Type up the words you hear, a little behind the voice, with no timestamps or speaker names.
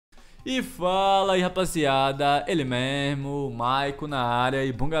E fala aí rapaziada, ele mesmo, Maiko na área.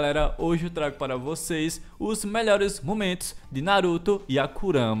 E bom galera, hoje eu trago para vocês os melhores momentos de Naruto e a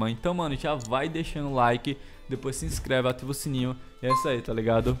Kurama. Então mano, já vai deixando o like, depois se inscreve, ativa o sininho. E é isso aí, tá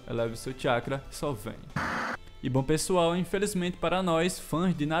ligado? Eleve o seu chakra, só vem. E bom pessoal, infelizmente para nós,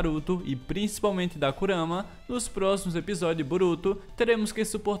 fãs de Naruto e principalmente da Kurama, nos próximos episódios de Boruto, teremos que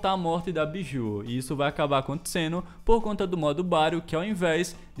suportar a morte da Biju. E isso vai acabar acontecendo por conta do modo Baryo, que ao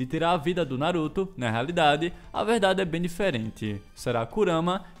invés de tirar a vida do Naruto, na realidade, a verdade é bem diferente. Será a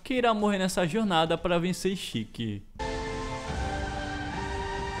Kurama que irá morrer nessa jornada para vencer Shiki.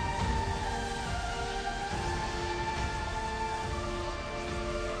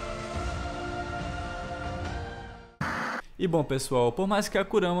 E bom pessoal, por mais que a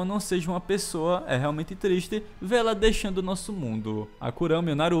Kurama não seja uma pessoa, é realmente triste ver ela deixando o nosso mundo. A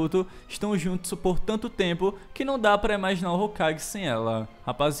Kurama e o Naruto estão juntos por tanto tempo que não dá pra imaginar o Hokage sem ela.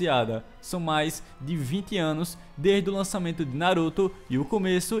 Rapaziada, são mais de 20 anos desde o lançamento de Naruto e o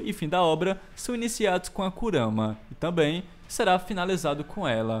começo e fim da obra são iniciados com a Kurama. E também será finalizado com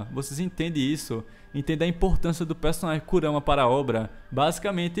ela. Vocês entendem isso? Entendem a importância do personagem Kurama para a obra?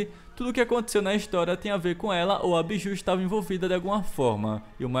 Basicamente, tudo o que aconteceu na história tem a ver com ela ou a Biju estava envolvida de alguma forma.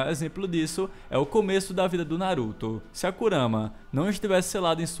 E o maior exemplo disso é o começo da vida do Naruto. Se a Kurama não estivesse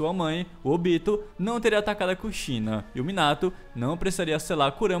selada em sua mãe, o Obito não teria atacado a Kushina. E o Minato não precisaria selar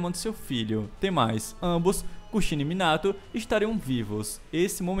a Kurama de seu filho. Tem mais, ambos, Kushina e Minato, estariam vivos.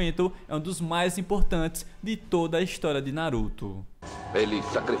 Esse momento é um dos mais importantes de toda a história de Naruto. Ele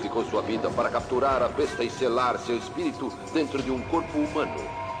sacrificou sua vida para capturar a besta e selar seu espírito dentro de um corpo humano.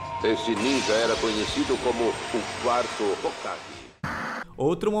 Esse ninja era conhecido como o quarto Hokage.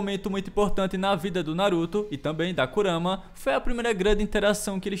 Outro momento muito importante na vida do Naruto e também da Kurama foi a primeira grande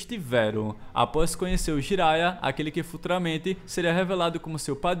interação que eles tiveram. Após conhecer o Jiraiya, aquele que futuramente seria revelado como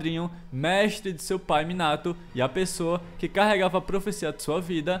seu padrinho, mestre de seu pai Minato e a pessoa que carregava a profecia de sua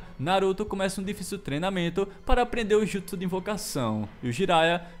vida, Naruto começa um difícil treinamento para aprender o jutsu de invocação. E o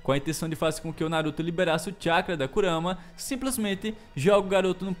Jiraiya, com a intenção de fazer com que o Naruto liberasse o chakra da Kurama, simplesmente joga o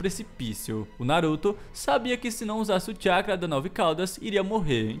garoto num precipício. O Naruto sabia que se não usasse o chakra da 9 caudas, iria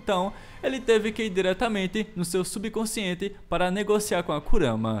morrer, então ele teve que ir diretamente no seu subconsciente para negociar com a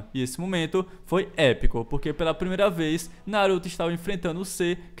Kurama. E esse momento foi épico, porque pela primeira vez Naruto estava enfrentando o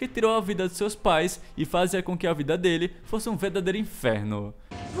ser que tirou a vida de seus pais e fazia com que a vida dele fosse um verdadeiro inferno.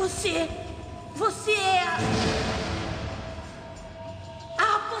 Você é a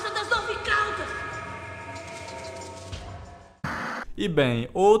raposa das 9 caudas. E bem,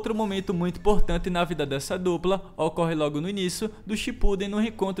 outro momento muito importante na vida dessa dupla ocorre logo no início do Shippuden no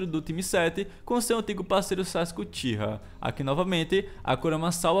reencontro do time 7 com seu antigo parceiro Sasuke Uchiha. Aqui novamente, a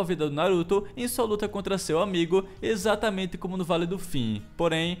Kurama salva a vida do Naruto em sua luta contra seu amigo, exatamente como no Vale do Fim.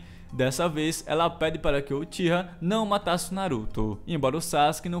 Porém, dessa vez, ela pede para que o Uchiha não matasse o Naruto. Embora o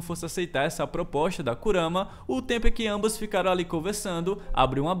Sasuke não fosse aceitar essa proposta da Kurama, o tempo em que ambos ficaram ali conversando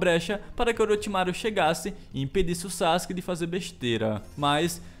abriu uma brecha para que Orochimaru chegasse e impedisse o Sasuke de fazer besteira.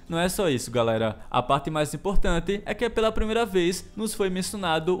 Mas não é só isso, galera. A parte mais importante é que pela primeira vez nos foi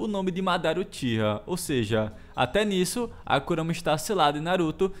mencionado o nome de Madara Uchiha, ou seja, até nisso, a Kurama estar selada em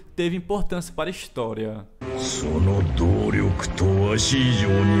Naruto teve importância para a história.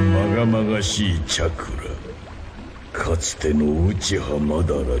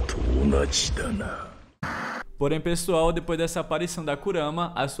 Porém pessoal, depois dessa aparição da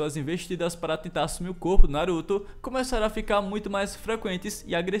Kurama, as suas investidas para tentar assumir o corpo do Naruto começaram a ficar muito mais frequentes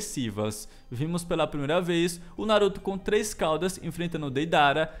e agressivas. Vimos pela primeira vez o Naruto com 3 caudas enfrentando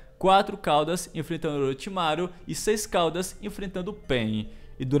Deidara, 4 caudas enfrentando Orochimaru e 6 caudas enfrentando Pain.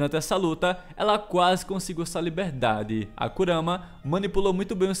 E durante essa luta, ela quase conseguiu sua liberdade. A Kurama manipulou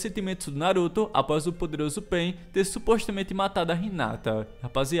muito bem os sentimentos do Naruto após o poderoso Pain ter supostamente matado a Hinata.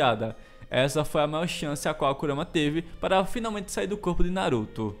 Rapaziada, essa foi a maior chance a qual a Kurama teve para finalmente sair do corpo de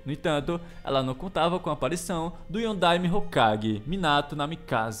Naruto. No entanto, ela não contava com a aparição do Yondaime Hokage, Minato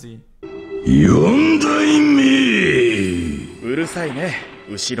Namikaze. Yondaime! Urusai ne,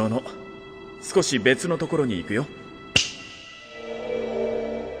 ushiro no. Sukoshi betsu no tokoro ni iku yo.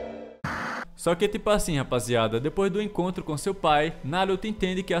 Só que tipo assim, rapaziada, depois do encontro com seu pai, Naruto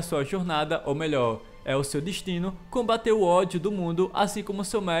entende que a sua jornada, ou melhor, é o seu destino, combater o ódio do mundo, assim como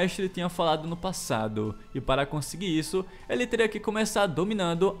seu mestre tinha falado no passado. E para conseguir isso, ele teria que começar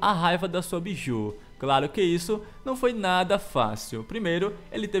dominando a raiva da sua Biju. Claro que isso não foi nada fácil. Primeiro,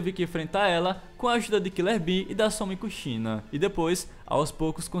 ele teve que enfrentar ela com a ajuda de Killer Bee e da Some Kushina, e depois, aos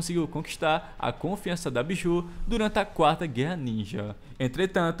poucos, conseguiu conquistar a confiança da Biju durante a Quarta Guerra Ninja.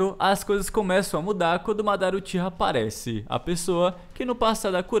 Entretanto, as coisas começam a mudar quando Madara Uchiha aparece, a pessoa que no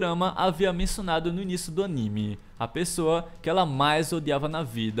passado a Kurama havia mencionado no início do anime, a pessoa que ela mais odiava na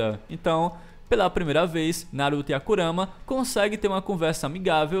vida. Então, pela primeira vez, Naruto e a Kurama conseguem ter uma conversa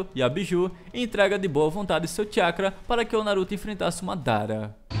amigável e a Biju entrega de boa vontade seu chakra para que o Naruto enfrentasse o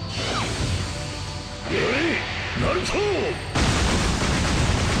Madara. Naruto!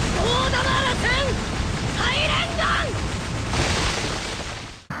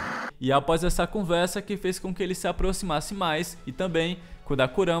 E após essa conversa que fez com que ele se aproximasse mais, e também quando a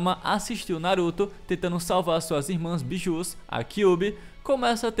Kurama assistiu Naruto tentando salvar suas irmãs Bijus, a Kyuubi,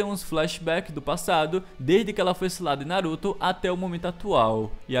 começa a ter uns flashbacks do passado, desde que ela foi selada em Naruto até o momento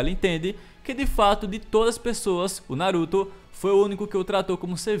atual. E ela entende que de fato, de todas as pessoas, o Naruto foi o único que o tratou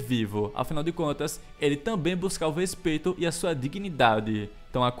como ser vivo. Afinal de contas, ele também buscava o respeito e a sua dignidade.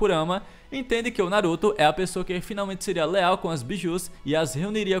 Então a Kurama entende que o Naruto é a pessoa que finalmente seria leal com as Bijus e as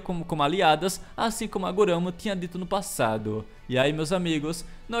reuniria como aliadas, assim como a Kurama tinha dito no passado. E aí, meus amigos,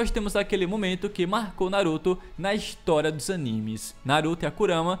 nós temos aquele momento que marcou Naruto na história dos animes. Naruto e a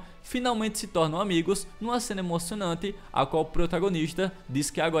Kurama finalmente se tornam amigos numa cena emocionante, a qual o protagonista diz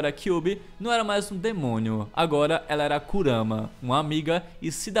que agora a Kyuubi não era mais um demônio, agora ela era a Kurama, uma amiga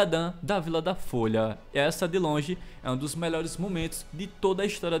e cidadã da Vila da Folha. Essa, de longe, é um dos melhores momentos de toda a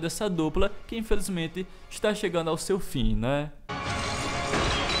história dessa dupla, que infelizmente está chegando ao seu fim, né?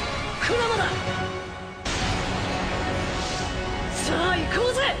 Kurama!